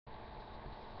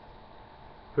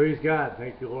Praise God.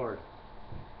 Thank you, Lord.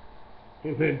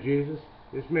 Amen, Jesus.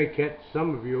 This may catch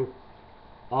some of you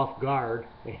off guard.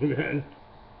 Amen.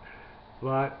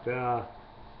 But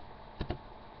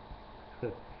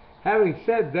having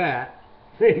said that,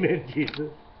 amen,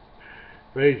 Jesus.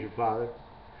 Praise you, Father.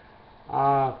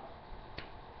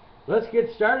 Let's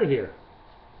get started here.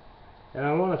 And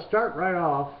I want to start right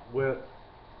off with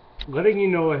letting you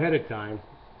know ahead of time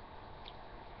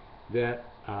that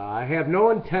I have no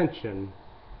intention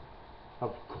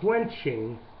of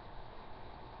quenching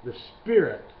the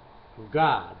Spirit of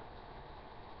God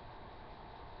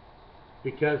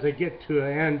because I get to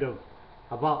an end of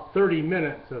about 30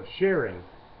 minutes of sharing,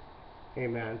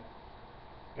 amen,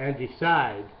 and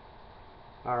decide,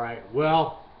 all right,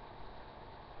 well,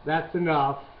 that's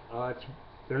enough.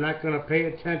 They're not going to pay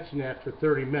attention after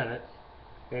 30 minutes,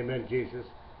 amen, Jesus.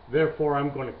 Therefore,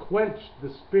 I'm going to quench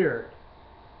the Spirit,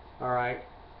 all right,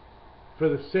 for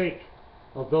the sake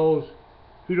of those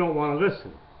who don't want to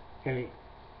listen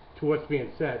to what's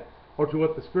being said or to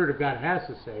what the Spirit of God has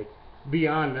to say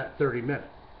beyond that 30 minutes.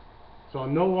 So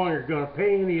I'm no longer going to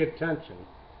pay any attention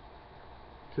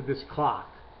to this clock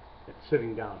that's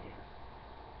sitting down here.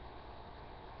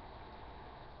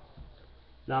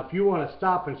 Now, if you want to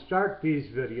stop and start these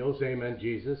videos, amen,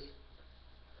 Jesus,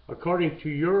 according to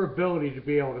your ability to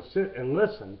be able to sit and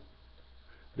listen,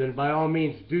 then by all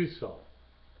means do so.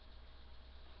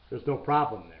 There's no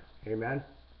problem there, amen?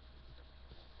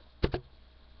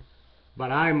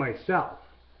 But I myself,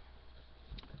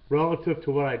 relative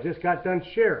to what I just got done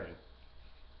sharing,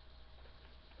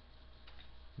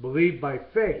 believe by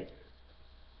faith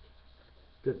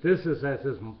that this is as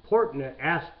important an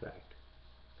aspect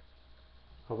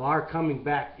of our coming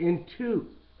back into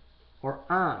or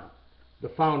on the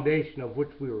foundation of which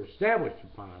we were established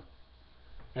upon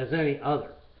as any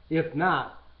other, if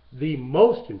not the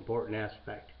most important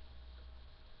aspect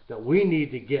that we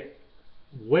need to get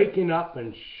waking up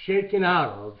and shaken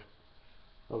out of,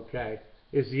 okay,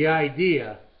 is the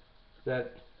idea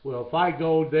that, well, if I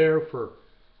go there for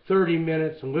 30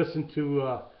 minutes and listen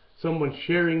to someone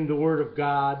sharing the Word of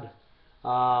God,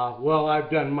 well, I've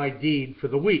done my deed for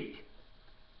the week.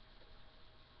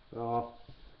 That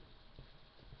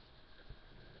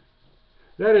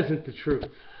isn't the truth.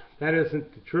 That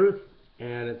isn't the truth,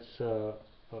 and it's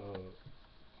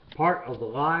part of the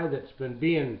lie that's been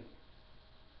being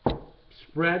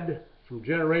spread from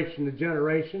generation to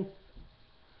generation.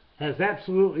 Has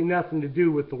absolutely nothing to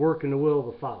do with the work and the will of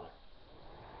the Father.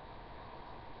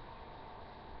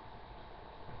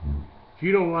 If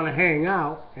you don't want to hang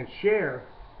out and share,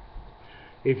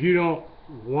 if you don't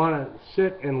want to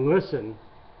sit and listen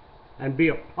and be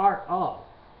a part of,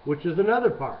 which is another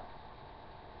part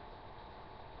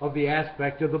of the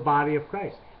aspect of the body of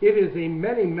Christ. It is a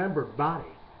many-membered body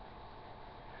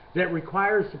that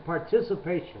requires the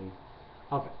participation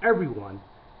of everyone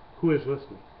who is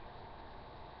listening.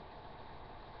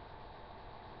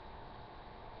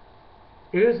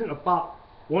 It isn't about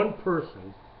one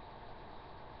person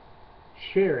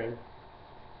sharing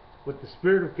what the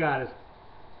Spirit of God has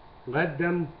led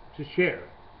them to share,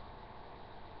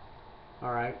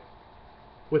 all right,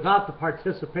 without the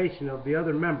participation of the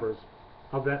other members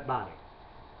of that body.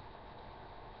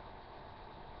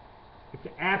 It's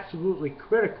absolutely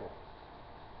critical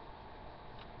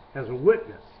as a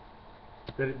witness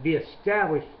that it be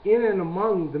established in and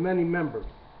among the many members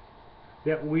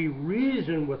that we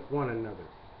reason with one another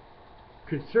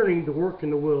concerning the work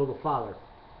and the will of the Father,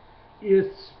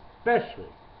 especially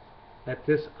at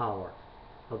this hour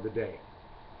of the day.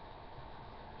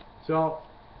 So,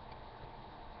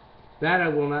 that I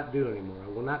will not do anymore. I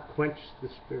will not quench the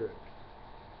Spirit.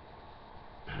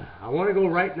 I want to go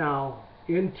right now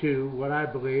into what I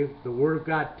believe the Word of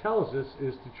God tells us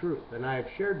is the truth. And I have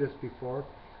shared this before.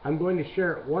 I'm going to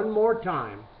share it one more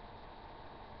time.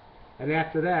 And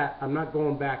after that, I'm not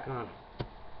going back on it.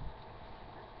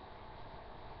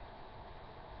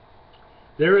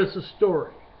 There is a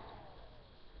story,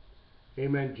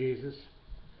 amen, Jesus,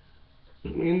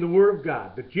 in the Word of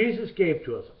God that Jesus gave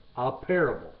to us, a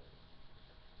parable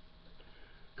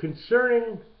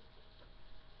concerning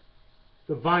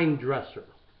the vine dresser.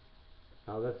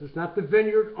 Now, this is not the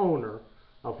vineyard owner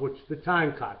of which the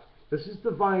time clock. This is the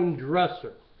vine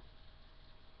dresser.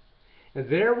 And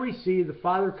there we see the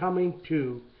Father coming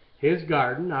to his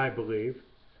garden, I believe,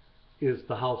 is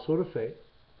the household of faith.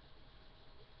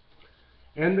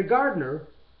 And the gardener,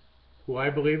 who I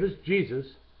believe is Jesus,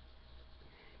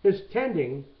 is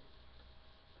tending,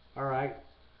 all right,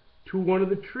 to one of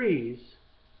the trees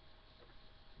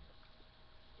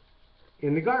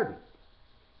in the garden.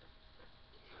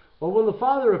 Well, when the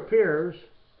Father appears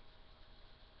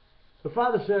The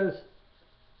Father says,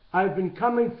 I've been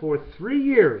coming for 3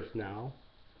 years now,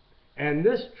 and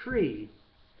this tree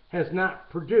has not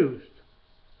produced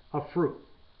a fruit.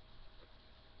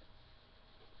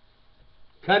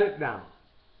 Cut it down.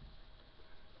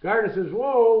 Gardener says,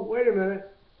 whoa, wait a minute.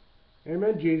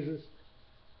 Amen, Jesus.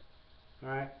 All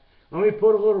right. Let me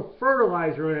put a little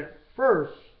fertilizer in it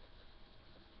first.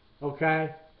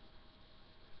 Okay?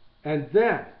 And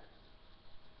then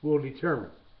we'll determine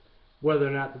whether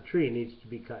or not the tree needs to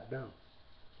be cut down.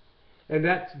 And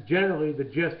that's generally the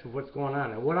gist of what's going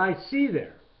on. And what I see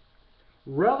there,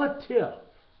 relative,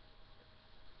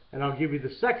 and I'll give you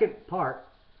the second part,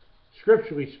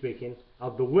 scripturally speaking,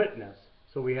 of the witness.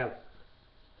 So we have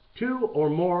 2 or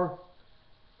more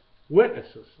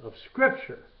witnesses of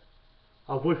Scripture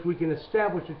of which we can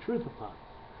establish a truth upon.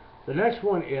 The next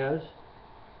one is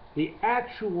the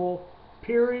actual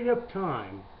period of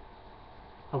time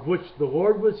of which the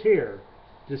Lord was here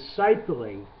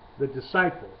discipling the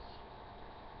disciples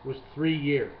was 3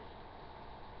 years.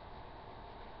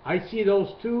 I see those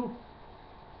 2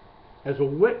 as a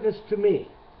witness to me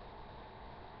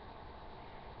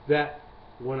that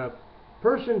when a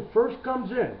person first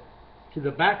comes in to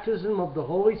the baptism of the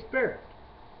Holy Spirit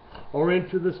or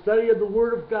into the study of the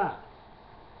Word of God,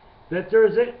 that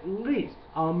there's at least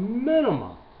a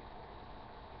minimum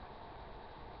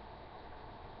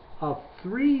of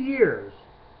 3 years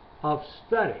of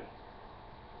study.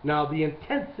 Now, the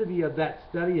intensity of that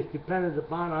study is dependent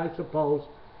upon, I suppose,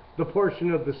 the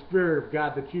portion of the Spirit of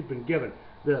God that you've been given,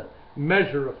 the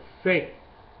measure of faith.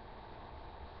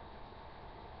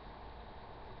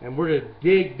 And we're to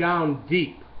dig down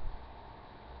deep.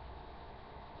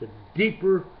 The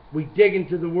deeper we dig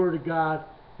into the Word of God,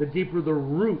 the deeper the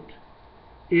root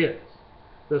is,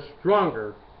 the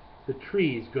stronger the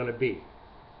tree is going to be.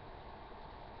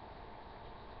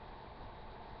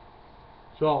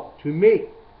 So, to me,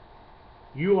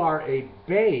 you are a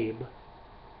babe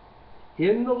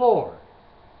in the Lord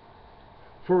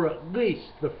for at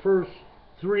least the first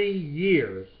 3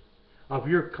 years of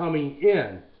your coming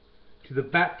in to the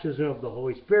baptism of the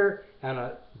Holy Spirit and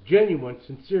a genuine,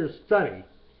 sincere study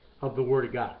of the Word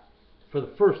of God. For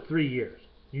the first 3 years,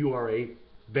 you are a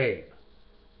babe.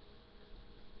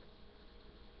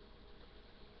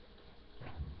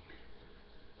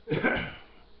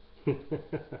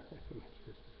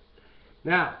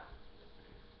 Now,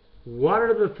 what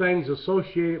are the things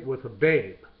associated with a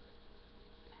babe?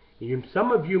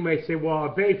 Some of you may say, well, a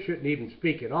babe shouldn't even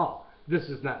speak at all. This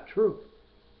is not true.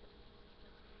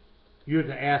 You're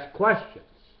to ask questions.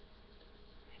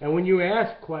 And when you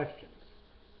ask questions,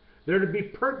 they're to be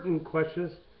pertinent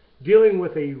questions dealing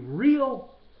with a real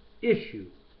issue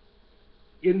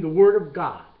in the Word of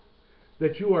God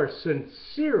that you are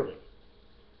sincerely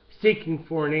seeking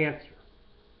for an answer.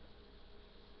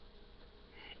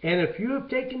 And if you have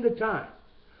taken the time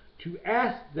to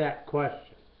ask that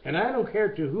question, and I don't care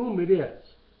to whom it is,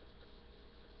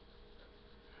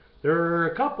 there are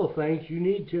a couple things you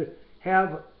need to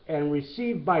have and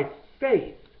receive by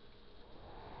faith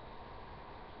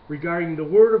regarding the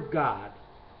Word of God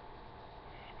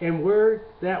and where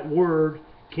that Word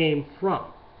came from.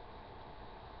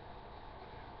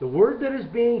 The Word that is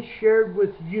being shared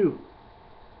with you,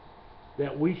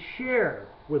 that we share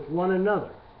with one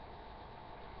another,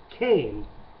 came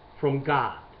from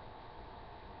God,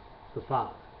 the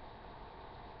Father.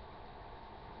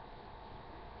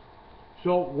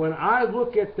 So when I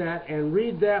look at that and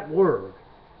read that Word,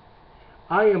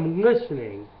 I am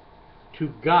listening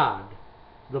to God,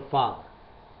 the Father.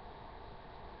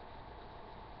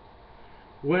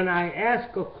 When I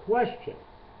ask a question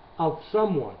of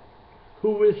someone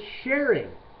who is sharing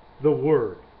the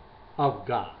Word of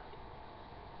God,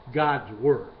 God's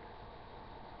Word,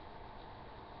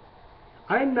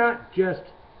 I'm not just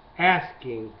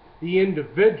asking the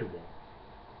individual.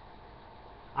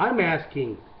 I'm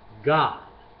asking God.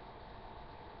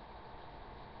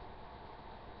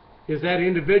 Is that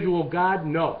individual God?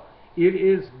 No. It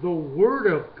is the Word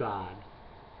of God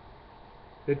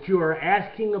that you are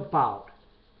asking about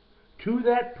to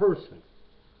that person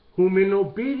whom, in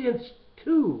obedience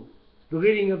to the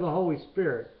leading of the Holy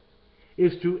Spirit,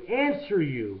 is to answer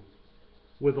you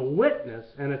with a witness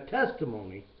and a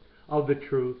testimony of the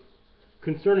truth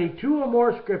concerning 2 or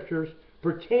more scriptures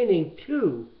pertaining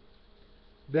to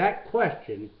that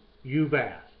question you've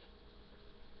asked.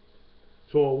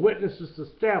 So a witness is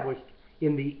established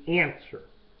in the answer.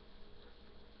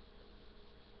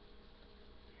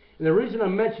 And the reason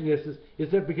I'm mentioning this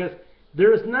is that because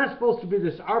there is not supposed to be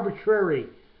this arbitrary,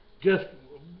 just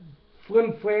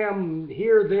flim-flam,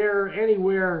 here, there,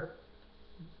 anywhere,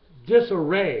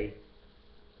 disarray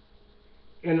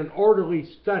in an orderly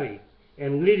study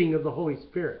and leading of the Holy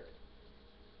Spirit.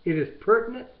 It is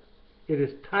pertinent, it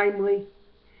is timely,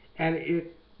 and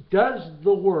it does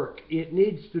the work it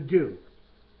needs to do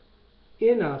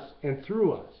in us and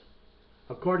through us,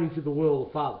 according to the will of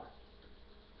the Father.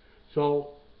 So,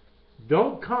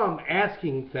 don't come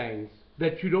asking things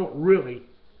that you don't really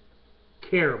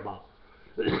care about.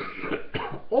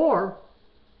 Or,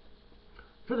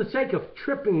 for the sake of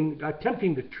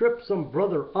attempting to trip some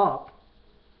brother up,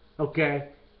 okay,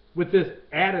 with this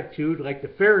attitude like the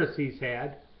Pharisees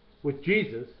had with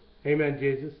Jesus, amen,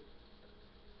 Jesus,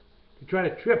 to try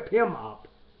to trip him up,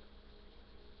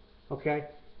 okay,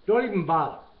 don't even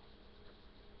bother.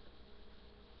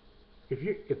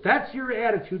 If that's your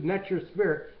attitude and that's your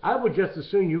spirit, I would just as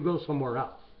soon you go somewhere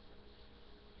else.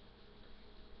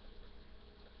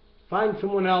 Find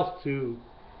someone else to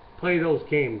play those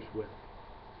games with.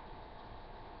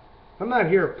 I'm not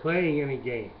here playing any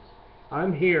games.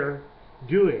 I'm here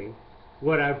doing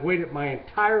what I've waited my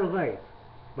entire life,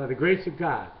 by the grace of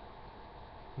God,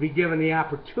 to be given the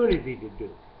opportunity to do.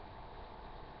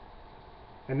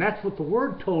 And that's what the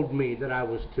Word told me that I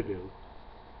was to do.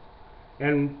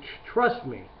 And trust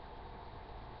me,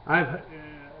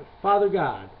 Father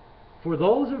God, for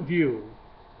those of you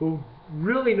who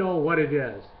really know what it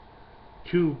is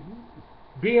to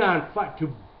be on fire,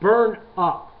 to burn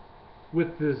up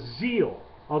with the zeal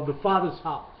of the Father's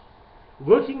house,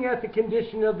 looking at the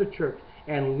condition of the church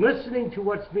and listening to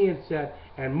what's being said,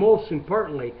 and most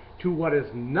importantly, to what is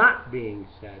not being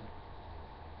said,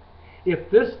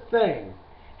 if this thing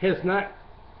has not,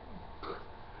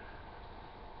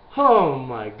 oh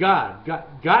my God,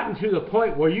 gotten to the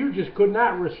point where you just could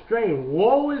not restrain,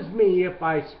 woe is me if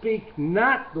I speak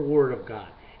not the word of God.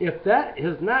 If that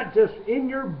has not just in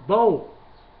your bones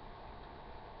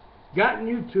gotten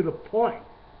you to the point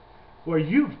where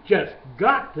you've just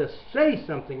got to say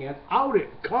something and out it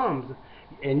comes,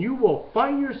 and you will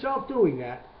find yourself doing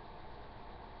that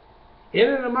in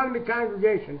and among the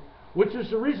congregation, which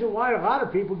is the reason why a lot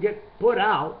of people get put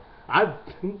out. I've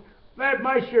had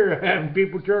my share of having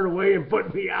people turn away and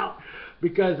put me out,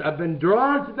 because I've been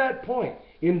drawn to that point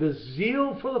in the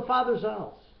zeal for the Father's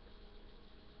house,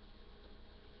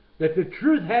 that the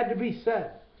truth had to be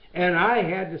said, and I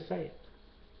had to say it.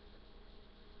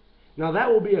 Now that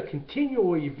will be a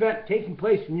continual event taking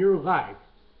place in your life,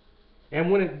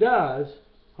 and when it does,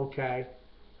 okay,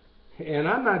 and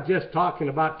I'm not just talking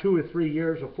about 2 or 3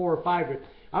 years or 4 or 5 years,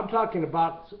 I'm talking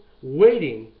about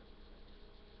waiting,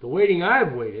 the waiting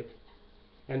I've waited,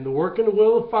 and the work and the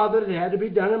will of the Father that had to be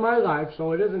done in my life.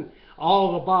 So it isn't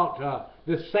all about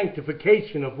this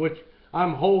sanctification of which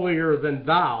I'm holier than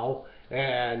thou,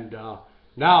 and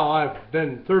now I've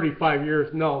been 35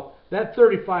 years. No, that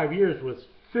 35 years was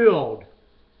filled,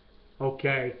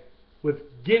 okay,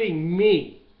 with getting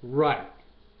me right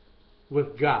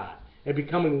with God and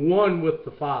becoming one with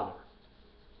the Father.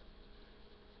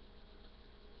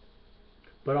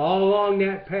 But all along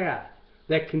that path,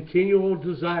 that continual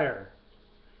desire,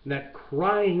 and that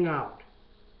crying out,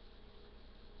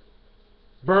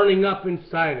 burning up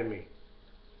inside of me,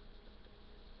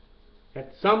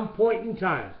 at some point in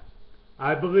time,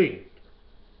 I believed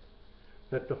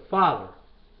that the Father,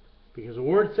 because the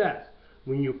Word says,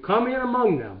 when you come in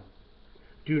among them,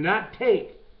 do not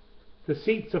take the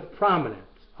seats of prominence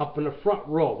up in the front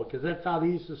row, because that's how they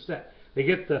used to sit. They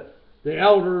get the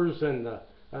elders and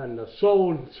the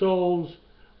souls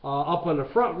up on the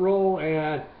front row,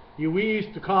 and we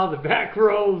used to call the back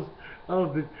rows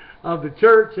of the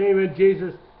church, amen,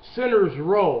 Jesus, sinner's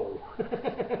row.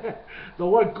 The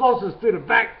one closest to the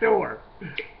back door,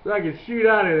 so I can shoot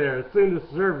out of there as soon as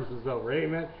the service is over,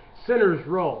 amen. Sinner's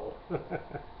row.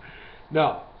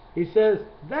 No, he says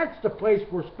that's the place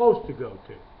we're supposed to go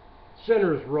to,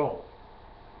 sinner's row.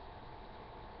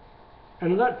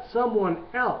 And let someone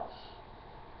else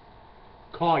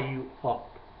call you up.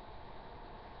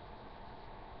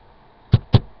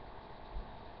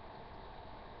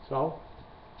 So,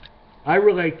 I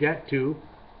relate that to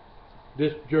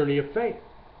this journey of faith.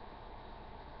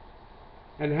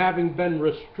 And having been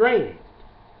restrained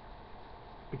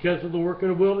because of the work of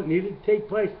the will that needed to take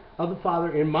place of the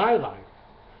Father in my life,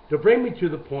 to bring me to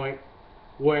the point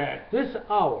where at this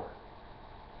hour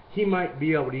He might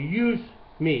be able to use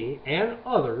me and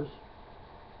others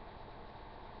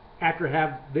after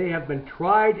they have been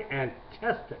tried and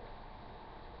tested,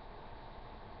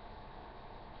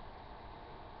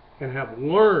 and have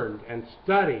learned and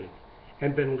studied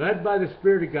and been led by the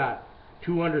Spirit of God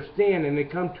to understand, and they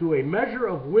come to a measure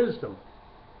of wisdom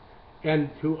and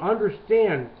to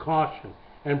understand caution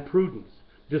and prudence,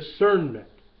 discernment.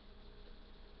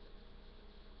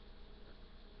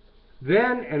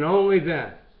 Then and only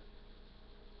then,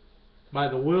 by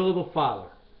the will of the Father,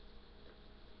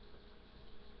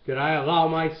 did I allow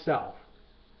myself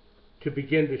to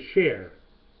begin to share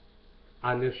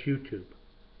on this YouTube.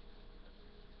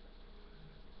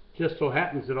 Just so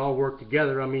happens it all worked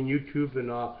together. I mean, YouTube and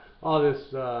all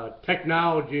this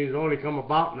technology has only come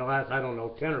about in the last, I don't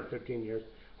know, 10 or 15 years.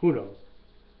 Who knows?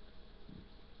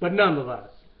 But nonetheless.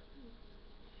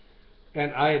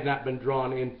 And I had not been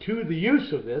drawn into the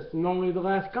use of this in only the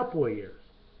last couple of years.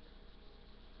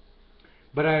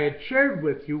 But I had shared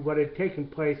with you what had taken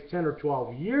place 10 or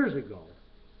 12 years ago.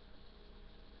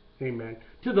 Amen.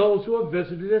 To those who have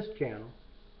visited this channel.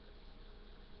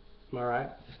 All right.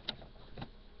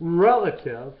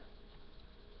 Relative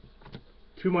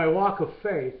to my walk of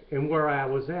faith and where I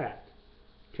was at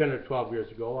 10 or 12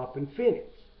 years ago up in Phoenix.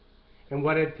 And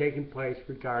what had taken place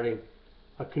regarding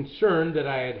a concern that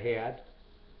I had had,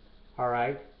 all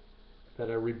right, that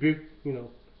I rebuked,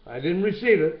 I didn't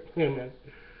receive it, amen,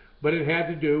 but it had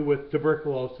to do with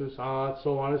tuberculosis,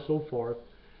 so on and so forth,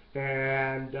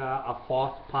 and a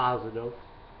false positive,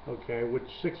 okay, which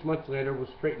 6 months later was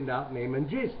straightened out in the name of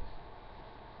Jesus,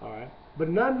 all right. But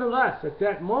nonetheless, at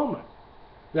that moment,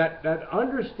 that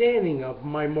understanding of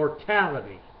my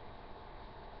mortality,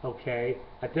 okay,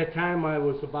 at that time I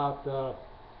was about,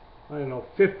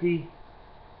 50,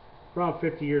 around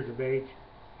 50 years of age,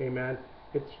 amen.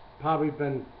 It's probably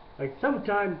been like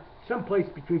someplace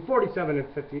between 47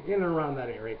 and 50, in and around that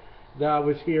area, that I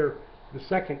was here the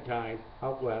second time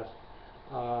out west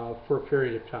for a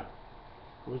period of time.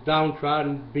 I was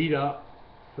downtrodden, beat up,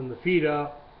 from the feet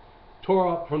up, tore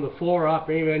up from the floor up,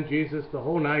 amen, Jesus, the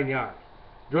whole 9 yards.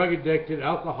 Drug addicted,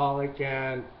 alcoholic,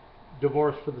 and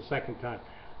divorced for the second time.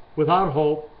 Without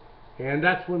hope, and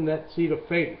that's when that seed of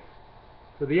faith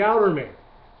for the outer man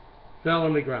fell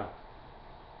on the ground.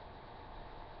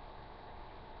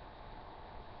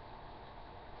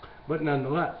 But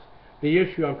nonetheless, the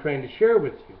issue I'm trying to share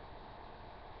with you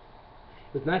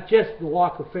is not just the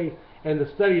walk of faith and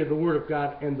the study of the Word of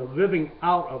God and the living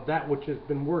out of that which has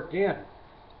been worked in,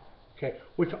 okay,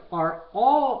 which are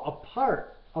all a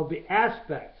part of the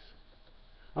aspects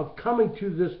of coming to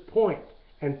this point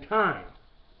and time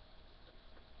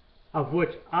of which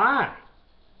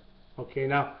okay,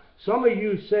 now some of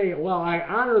you say, well, I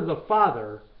honor the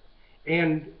Father,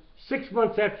 and 6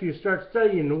 months after you start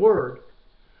studying the Word,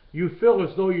 you feel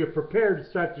as though you're prepared to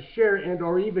start to share and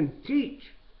or even teach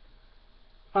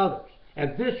others.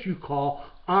 And this you call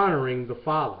honoring the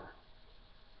Father.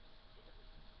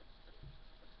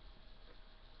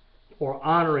 Or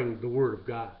honoring the Word of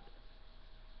God.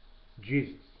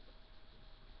 Jesus.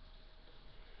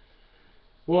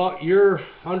 Well, your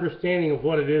understanding of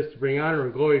what it is to bring honor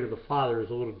and glory to the Father is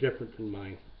a little different than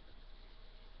mine.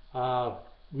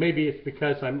 Maybe it's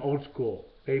because I'm old school.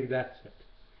 Maybe that's it.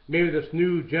 Maybe this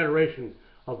new generation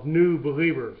of new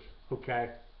believers,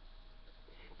 okay?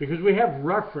 Because we have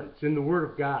reference in the Word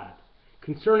of God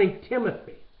concerning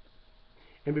Timothy.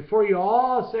 And before you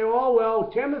all say, oh,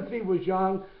 well, Timothy was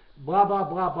young, blah, blah,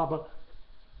 blah, blah, blah,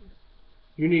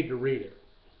 you need to read it.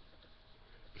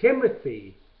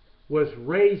 Timothy was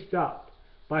raised up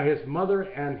by his mother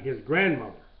and his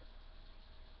grandmother,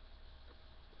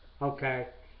 okay,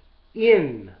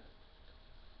 in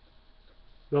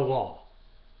the law,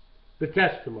 the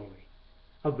testimony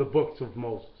of the books of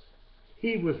Moses.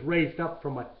 He was raised up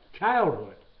from a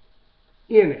childhood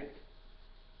in it.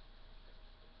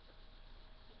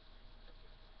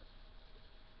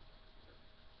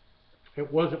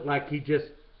 It wasn't like he just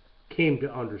came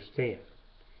to understand.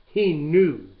 He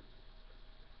knew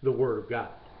the Word of God.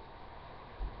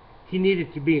 He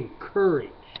needed to be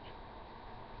encouraged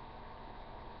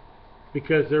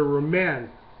because there were men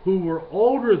who were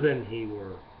older than he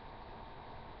were,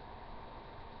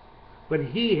 but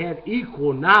he had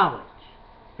equal knowledge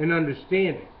and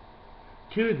understanding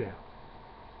to them.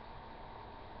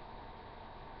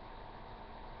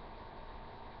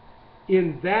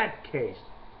 In that case,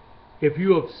 if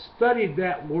you have studied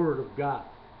that Word of God,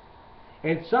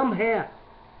 and some have,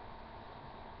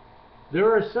 there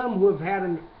are some who have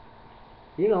had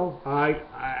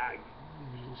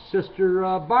Sister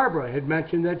Barbara had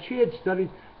mentioned that she had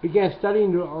began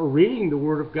studying or reading the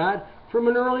Word of God from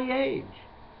an early age.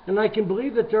 And I can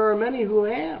believe that there are many who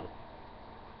have.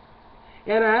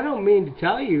 And I don't mean to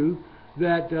tell you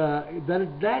that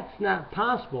that's not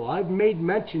possible. I've made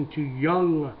mention to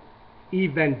young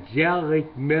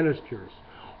evangelic ministers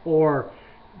or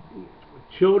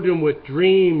children with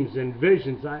dreams and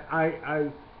visions.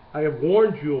 I have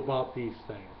warned you about these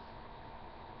things.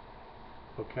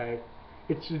 Okay?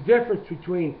 It's the difference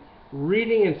between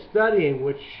reading and studying,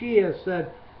 which she has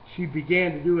said she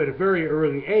began to do at a very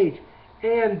early age,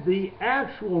 and the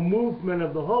actual movement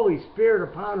of the Holy Spirit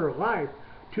upon her life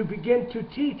to begin to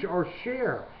teach or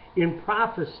share in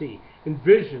prophecy, in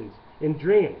visions, in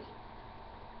dreams.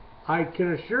 I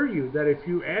can assure you that if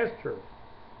you asked her,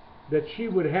 that she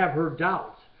would have her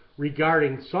doubts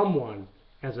regarding someone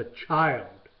as a child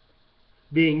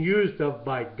being used of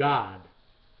by God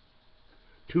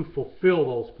to fulfill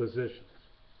those positions.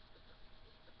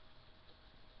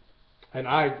 And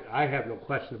I have no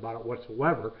question about it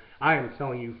whatsoever. I am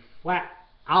telling you flat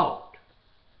out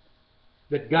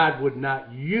that God would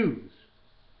not use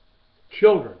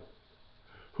children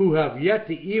who have yet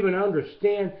to even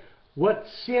understand what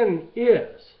sin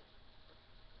is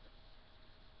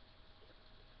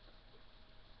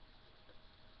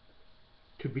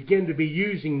to begin to be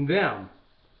using them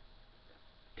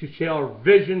to share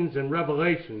visions and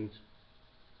revelations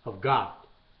of God.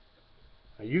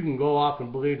 Now, you can go off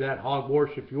and believe that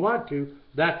hogwash if you want to.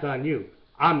 That's on you.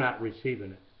 I'm not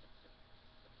receiving it.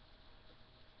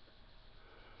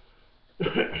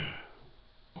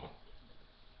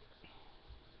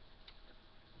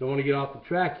 Don't want to get off the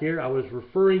track here. I was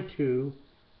referring to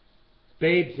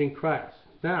babes in Christ.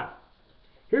 Now,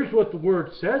 here's what the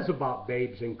Word says about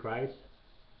babes in Christ.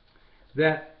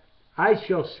 That I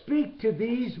shall speak to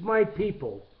these my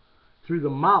people through the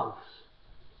mouths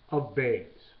of babes.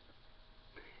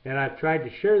 And I've tried to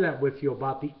share that with you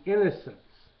about the innocence.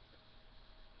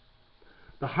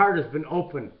 The heart has been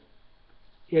opened.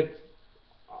 It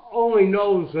only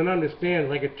knows and understands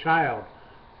like a child.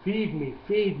 Feed me,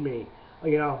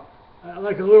 you know,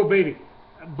 like a little baby.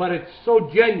 But it's so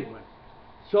genuine,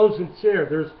 so sincere.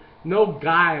 There's no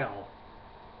guile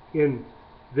in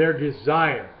their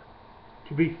desire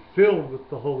to be filled with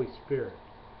the Holy Spirit,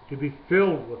 to be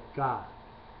filled with God.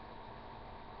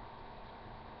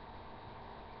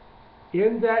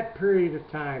 In that period of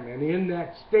time and in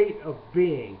that state of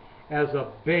being as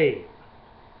a babe,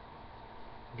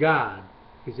 God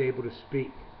is able to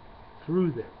speak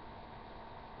through them.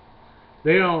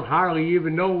 They don't hardly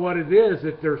even know what it is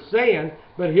that they're saying,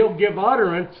 but He'll give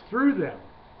utterance through them.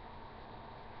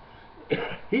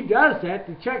 He does that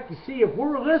to check to see if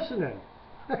we're listening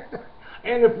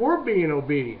and if we're being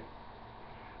obedient.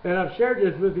 And I've shared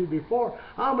this with you before.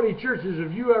 How many churches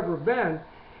have you ever been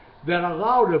that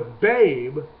allowed a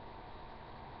babe,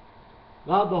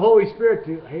 allowed the Holy Spirit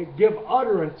to give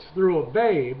utterance through a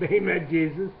babe, amen,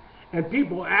 Jesus, and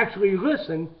people actually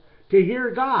listen to hear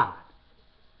God?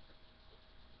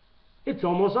 It's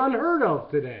almost unheard of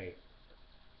today.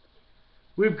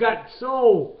 We've got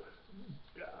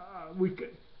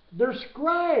they're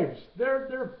scribes,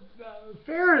 they're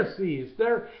Pharisees,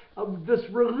 they're this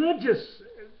religious,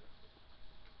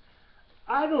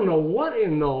 I don't know what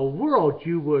in the world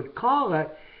you would call it.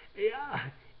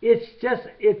 It's just,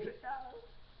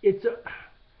 it's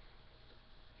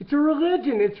a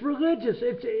religion. It's religious.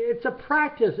 It's a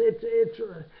practice.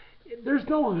 There's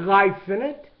no life in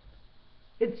it.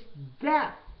 It's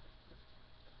death.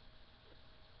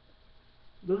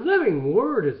 The living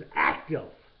Word is active.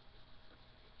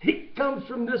 It comes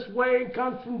from this way, it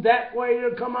comes from that way,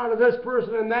 it'll come out of this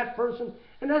person and that person.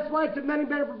 And that's why it's a many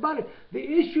better body. The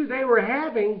issue they were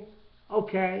having,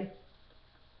 okay,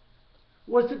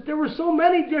 was that there were so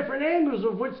many different angles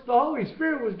of which the Holy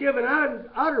Spirit was given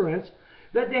utterance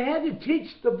that they had to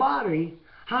teach the body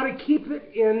how to keep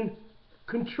it in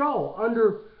control,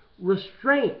 under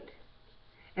restraint.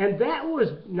 And that was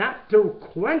not to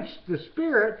quench the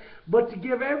Spirit, but to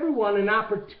give everyone an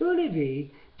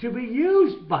opportunity to be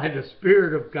used by the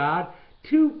Spirit of God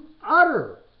to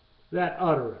utter that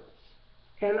utterance.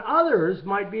 And others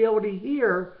might be able to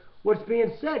hear what's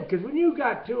being said. Because when you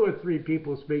got 2 or 3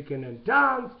 people speaking in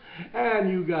tongues,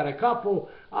 and you got a couple,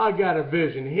 I got a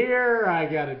vision here, I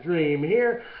got a dream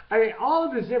here. I mean, all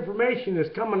of this information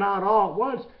is coming out all at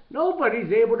once.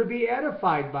 Nobody's able to be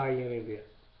edified by any of it.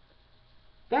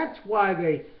 That's why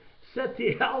they set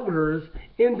the elders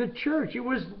in the church. It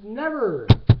was never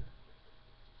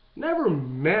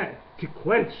meant to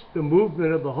quench the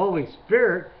movement of the Holy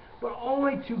Spirit, but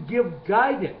only to give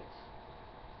guidance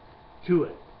to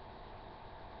it.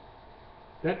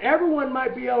 That everyone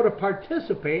might be able to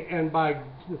participate, and by,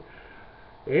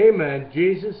 amen,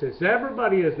 Jesus, as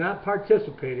everybody is not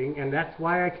participating, and that's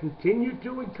why I continue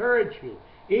to encourage you,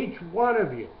 each one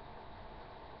of you.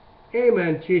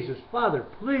 Amen, Jesus. Father,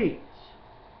 please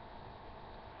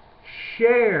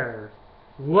share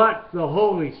what the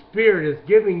Holy Spirit is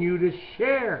giving you to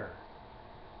share.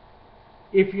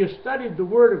 If you studied the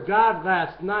Word of God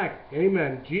last night,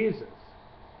 amen, Jesus,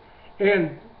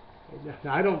 and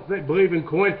I don't believe in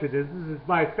coincidences, this is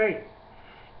by faith.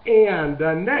 and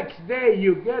the next day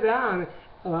you get on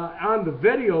the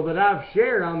video that I've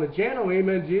shared on the channel,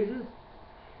 amen, Jesus.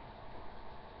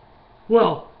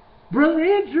 Well, Brother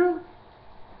Andrew,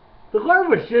 the Lord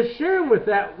was just sharing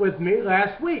that with me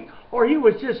last week, or He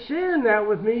was just sharing that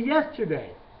with me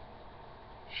yesterday.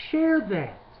 Share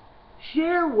that.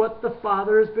 Share what the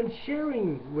Father has been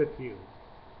sharing with you.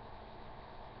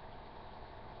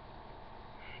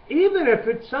 Even if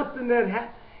it's something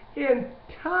that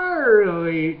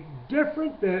entirely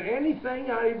different than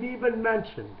anything I've even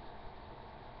mentioned.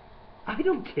 I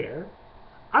don't care.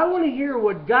 I want to hear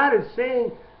what God is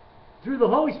saying through the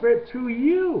Holy Spirit to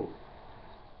you.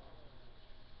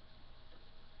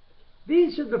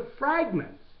 These are the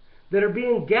fragments that are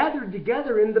being gathered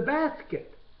together in the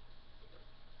basket.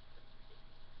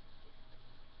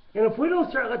 And if we don't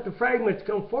start let the fragments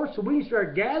come forth so we can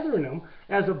start gathering them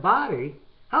as a body,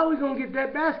 how are we going to get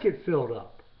that basket filled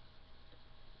up?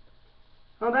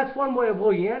 Now that's one way of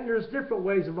looking at it. There's different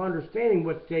ways of understanding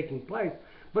what's taking place.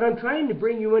 But I'm trying to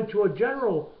bring you into a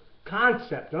general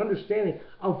concept, understanding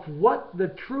of what the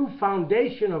true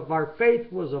foundation of our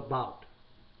faith was about.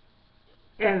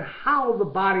 And how the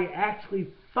body actually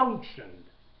functioned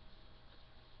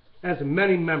as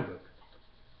many members.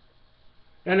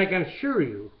 And I can assure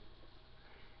you,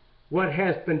 what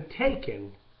has been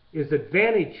taken is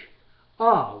advantage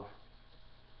of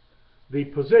the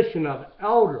position of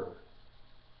elder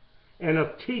and of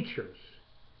teachers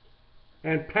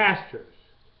and pastors.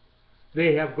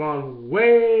 They have gone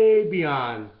way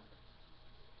beyond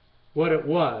what it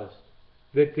was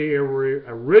that they were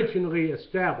originally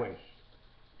established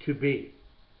to be.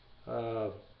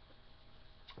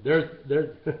 There's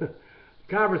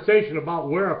conversation about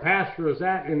where a pastor is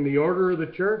at in the order of the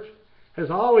church has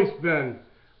always been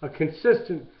a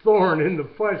consistent thorn in the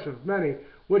flesh of many,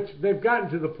 which they've gotten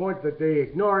to the point that they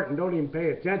ignore it and don't even pay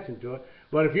attention to it.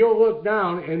 But if you'll look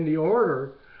down in the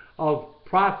order of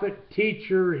prophet,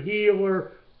 teacher,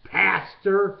 healer,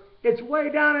 pastor, it's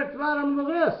way down at the bottom of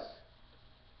the list.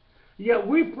 Yet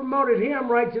we've promoted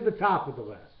him right to the top of the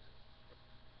list.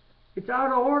 It's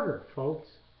out of order, folks.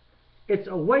 It's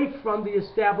away from the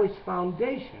established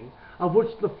foundation of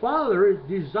which the Father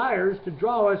desires to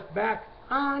draw us back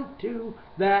onto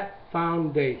that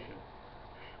foundation.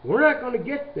 We're not going to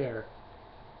get there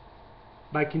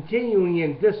by continuing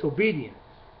in disobedience.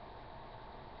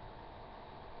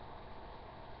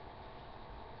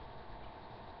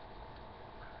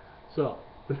 So,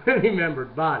 the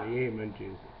many-membered body, amen,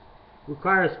 Jesus,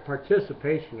 requires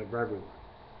participation of everyone.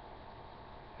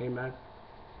 Amen.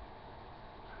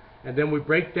 And then we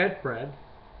break that bread,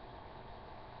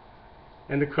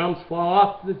 and the crumbs fall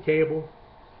off the table,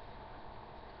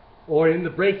 or in the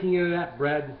breaking of that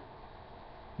bread,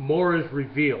 more is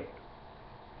revealed.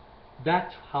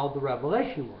 That's how the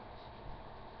revelation works.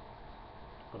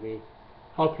 Let me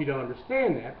help you to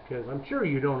understand that, because I'm sure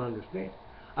you don't understand.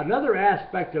 Another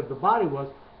aspect of the body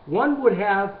was one would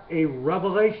have a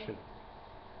revelation,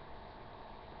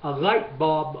 a light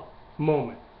bulb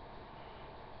moment,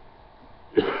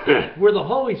 where the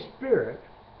Holy Spirit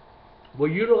will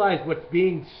utilize what's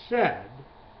being said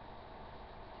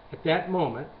at that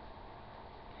moment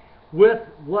with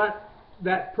what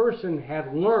that person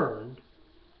had learned,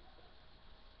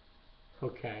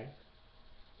 okay,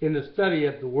 in the study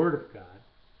of the Word of God,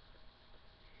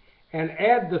 and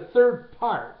add the third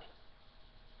part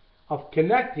of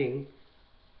connecting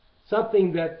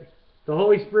something that the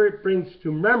Holy Spirit brings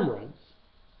to remembrance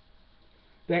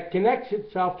that connects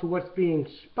itself to what's being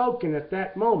spoken at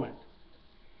that moment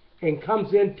and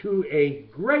comes into a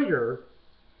greater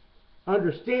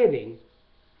understanding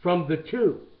from the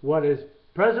two. What is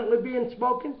presently being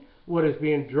spoken, what is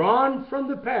being drawn from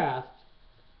the past,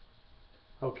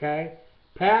 okay,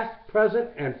 past,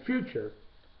 present, and future,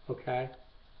 okay,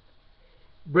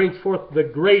 brings forth the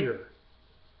greater.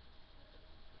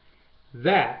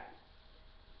 That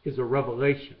is a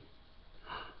revelation.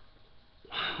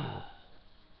 Wow.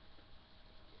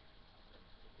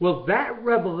 Well, that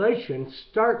revelation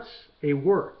starts a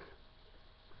work.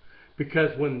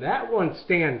 Because when that one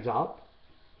stands up,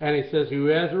 and he says, who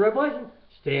has a revelation?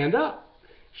 Stand up.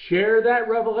 Share that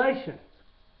revelation.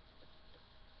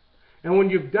 And when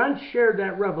you've done shared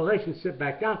that revelation, sit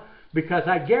back down. Because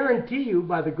I guarantee you,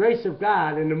 by the grace of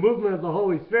God and the movement of the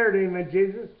Holy Spirit, amen,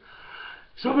 Jesus,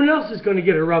 someone else is going to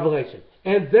get a revelation.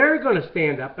 And they're going to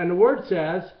stand up. And the Word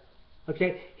says,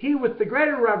 okay, he with the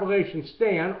greater revelation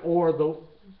stand, or the,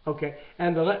 okay,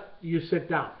 and you sit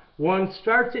down. One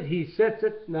starts it, he sets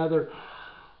it, another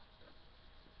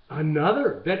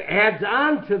that adds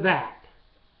on to that.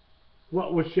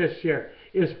 What was just shared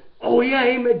is, oh yeah,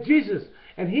 amen, Jesus.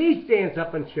 and he stands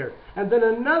up and shares. And then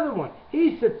another one,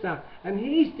 he sits down, and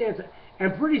he stands up.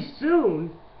 And pretty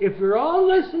soon, if you're all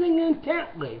listening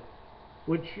intently,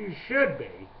 which you should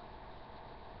be,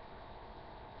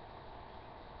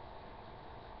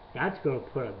 God's going to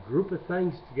put a group of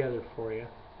things together for you,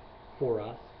 for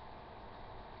us,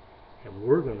 and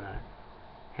we're going to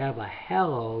have a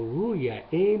hallelujah,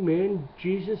 amen,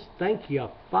 Jesus, thank you,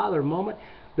 Father moment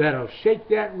that'll shake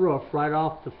that roof right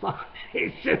off the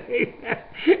foundation, amen.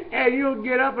 And you'll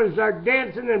get up and start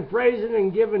dancing and praising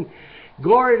and giving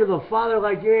glory to the Father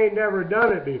like you ain't never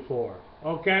done it before,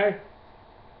 okay?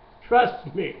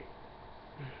 Trust me.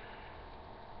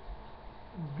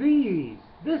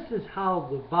 This is how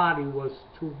the body was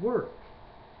to work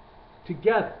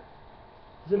together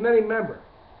as a many member.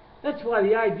 That's why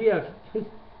the idea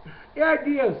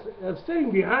of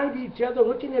sitting behind each other,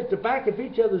 looking at the back of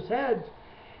each other's heads,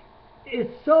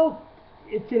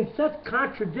 it's in such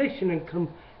contradiction and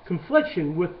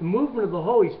confliction with the movement of the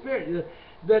Holy Spirit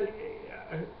that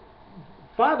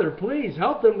Father, please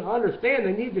help them to understand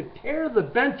they need to tear the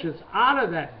benches out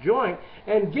of that joint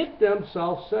and get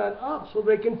themselves set up so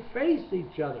they can face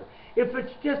each other. If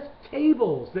it's just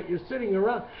tables that you're sitting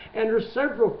around, and there's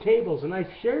several tables, and I've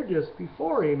shared this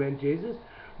before, amen, Jesus,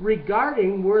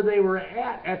 regarding where they were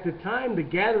at the time the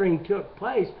gathering took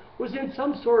place, was in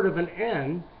some sort of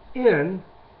an inn,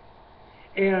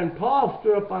 and Paul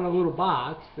stood up on a little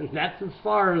box, and that's as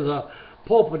far as a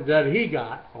pulpit that he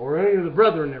got, or any of the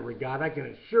brethren that we got, I can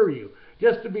assure you,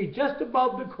 just to be just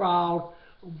above the crowd,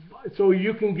 so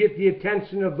you can get the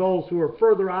attention of those who are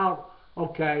further out,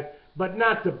 okay, but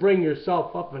not to bring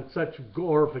yourself up in such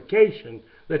glorification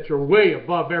that you're way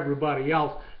above everybody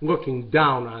else looking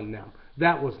down on them.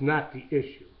 That was not the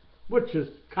issue, which is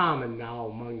common now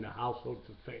among the households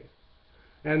of faith.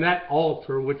 And that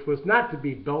altar, which was not to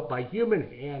be built by human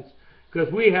hands,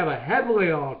 because we have a heavenly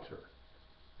altar.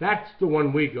 That's the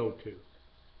one we go to.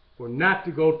 We're not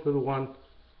to go to the one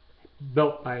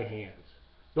built by hands.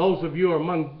 Those of you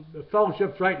among the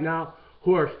fellowships right now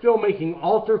who are still making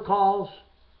altar calls,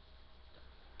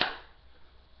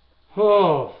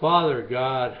 oh, Father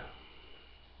God,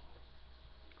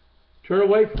 turn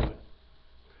away from it.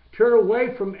 Turn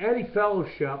away from any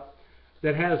fellowship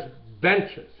that has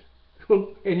benches.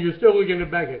 And you're still looking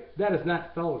at back at that is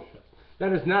not fellowship.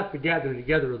 That is not the gathering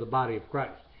together of the body of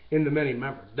Christ in the many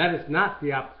members. That is not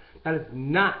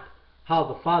how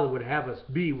the Father would have us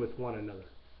be with one another.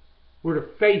 We're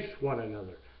to face one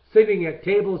another. Sitting at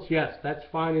tables, yes, that's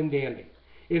fine and dandy.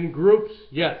 In groups,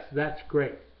 yes, that's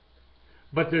great.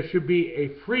 But there should be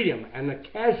a freedom and a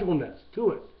casualness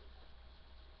to it.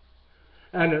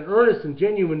 And an earnest and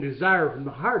genuine desire from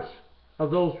the hearts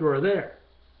of those who are there,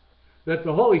 that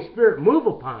the Holy Spirit move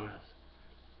upon us,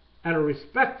 and a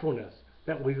respectfulness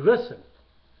that we listen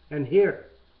and hear,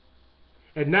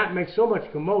 and not make so much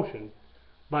commotion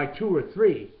by two or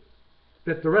three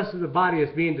that the rest of the body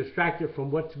is being distracted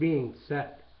from what's being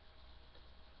said.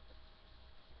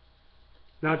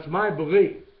 Now, it's my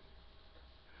belief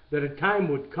that a time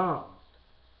would come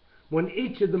when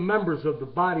each of the members of the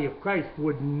body of Christ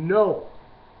would know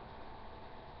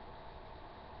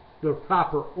the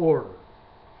proper order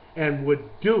and would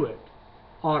do it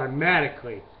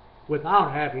automatically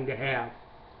without having to have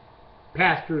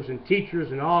pastors and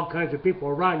teachers and all kinds of people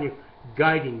around you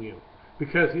guiding you,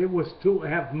 because it was to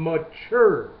have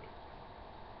matured.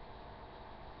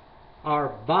 Our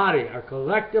body, our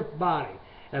collective body,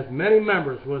 as many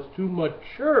members, was to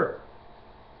mature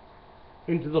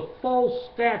into the full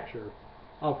stature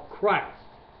of Christ.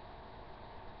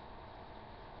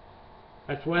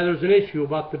 That's why there's an issue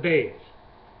about the babes.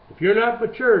 If you're not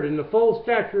matured in the full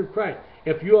stature of Christ,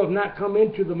 if you have not come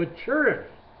into the maturity,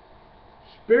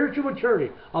 spiritual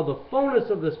maturity of the fullness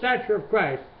of the stature of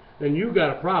Christ, then you've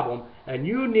got a problem, and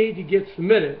you need to get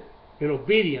submitted in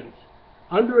obedience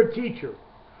under a teacher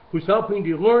who's helping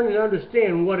you learn and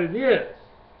understand what it is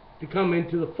to come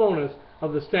into the fullness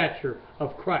of the stature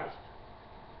of Christ.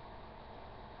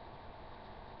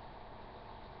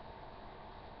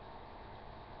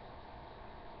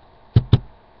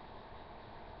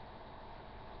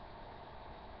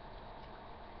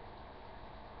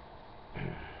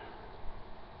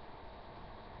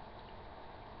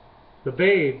 The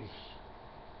babes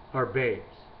are babes.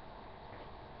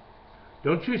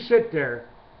 Don't you sit there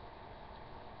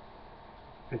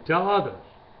and tell others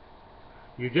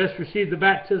you just received the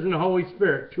baptism of the Holy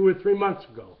Spirit 2 or 3 months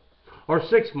ago, or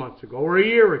 6 months ago, or a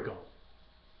year ago,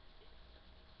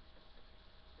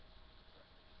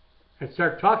 and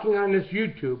start talking on this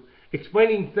YouTube,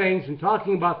 explaining things and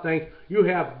talking about things you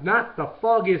have not the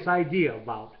foggiest idea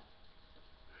about.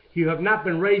 You have not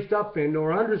been raised up in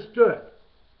or understood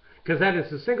Because that is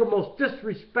the single most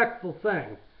disrespectful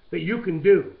thing that you can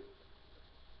do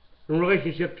in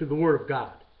relationship to the Word of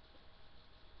God.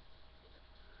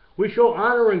 We show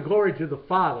honor and glory to the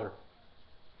Father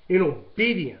in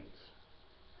obedience,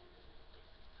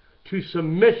 to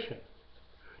submission,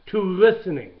 to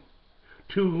listening,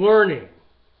 to learning.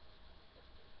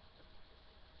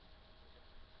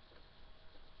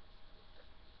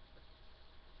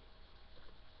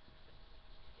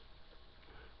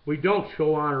 We don't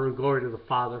show honor and glory to the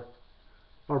Father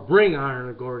or bring honor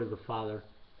and glory to the Father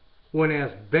when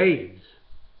as babes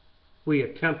we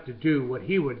attempt to do what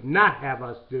He would not have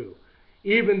us do.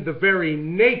 Even the very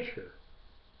nature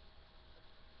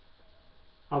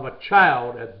of a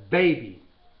child, a baby,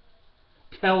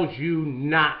 tells you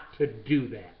not to do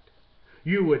that.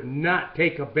 You would not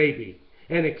take a baby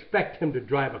and expect him to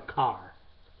drive a car.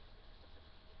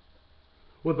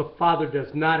 Well, the Father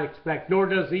does not expect, nor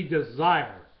does He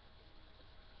desire,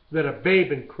 that a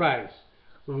babe in Christ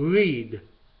lead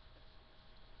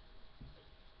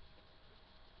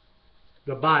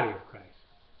the body of Christ.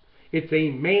 It's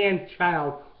a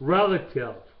man-child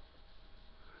relative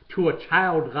to a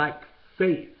childlike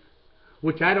faith,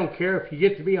 which I don't care if you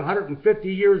get to be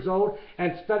 150 years old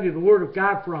and study the Word of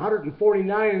God for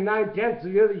 149 and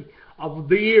 9/10 of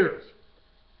the years.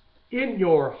 In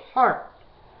your heart,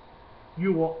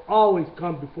 you will always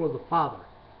come before the Father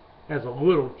as a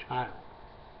little child.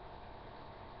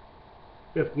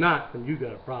 If not, then you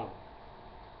got a problem.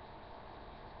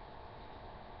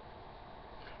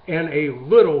 And a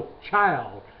little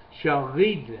child shall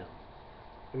lead them.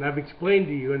 And I've explained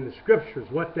to you in the Scriptures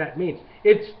what that means.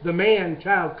 It's the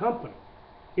man-child company.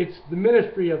 It's the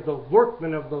ministry of the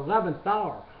workmen of the 11th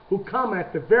hour who come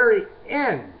at the very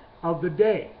end of the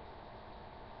day.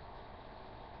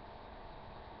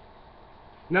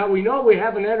 Now we know we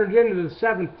haven't entered into the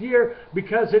 7th year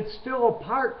because it's still a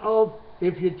part of,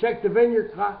 if you check the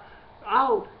vineyard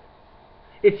out,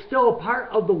 it's still a part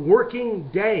of the working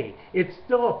day. It's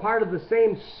still a part of the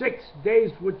same 6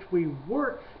 days which we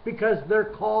work because they're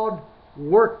called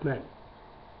workmen.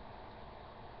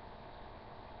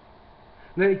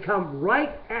 And then you come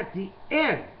right at the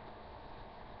end.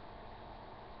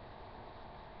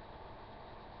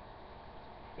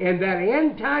 And that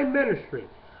end time ministry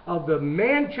of the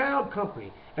man-child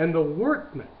company and the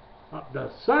workmen, of the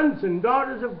sons and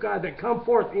daughters of God that come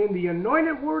forth in the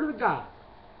anointed Word of God,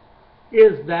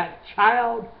 is that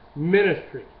child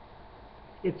ministry.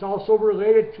 It's also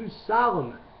related to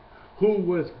Solomon, who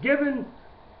was given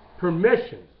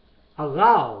permission,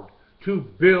 allowed to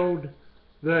build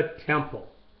the temple.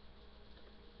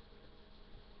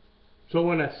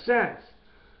 So in a sense,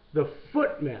 the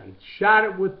footmen shot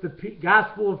it with the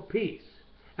gospel of peace,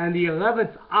 and the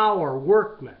 11th hour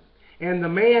workmen and the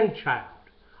man-child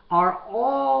are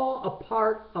all a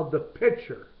part of the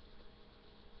picture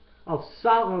of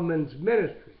Solomon's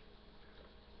ministry,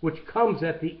 which comes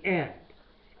at the end.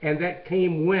 And that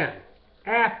came when?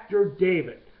 After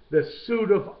David, the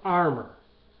suit of armor,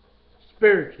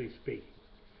 spiritually speaking,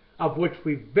 of which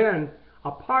we've been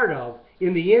a part of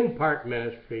in the in-part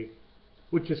ministry,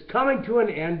 which is coming to an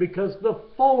end because the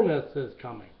fullness is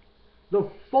coming. The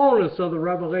fullness of the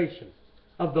revelation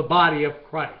of the body of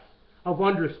Christ, of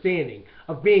understanding,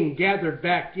 of being gathered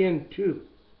back into.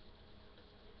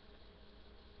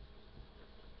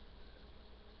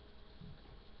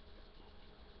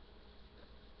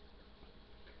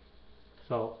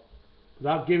 So,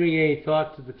 without giving any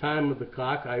thought to the time of the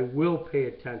clock, I will pay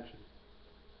attention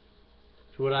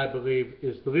to what I believe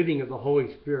is the leading of the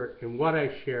Holy Spirit in what I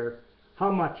share,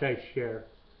 how much I share,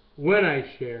 when I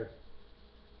share.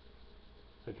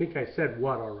 I think I said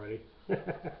what already.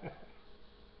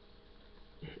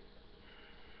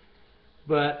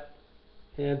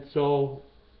 And so,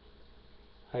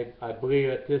 I believe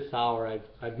at this hour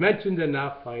I've mentioned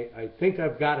enough. I think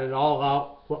I've got it all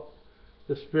out, what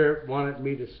the Spirit wanted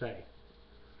me to say.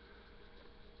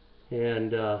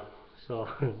 And so,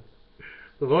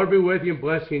 the Lord be with you and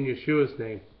bless you in Yeshua's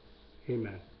name.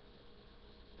 Amen.